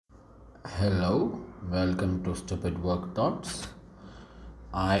Hello, welcome to Stupid Work Thoughts.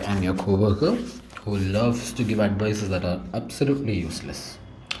 I am your coworker who loves to give advices that are absolutely useless.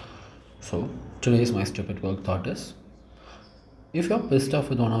 So, today's my stupid work thought is if you're pissed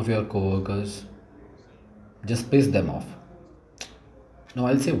off with one of your coworkers, just piss them off. Now,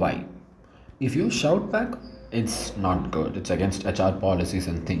 I'll say why. If you shout back, it's not good. It's against HR policies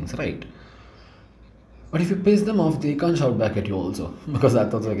and things, right? But if you piss them off, they can't shout back at you also because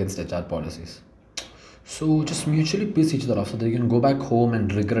that's also against HR policies. So just mutually piss each other off so they can go back home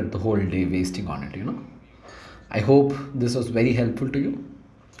and regret the whole day wasting on it. I hope this was very helpful to you.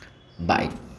 Bye.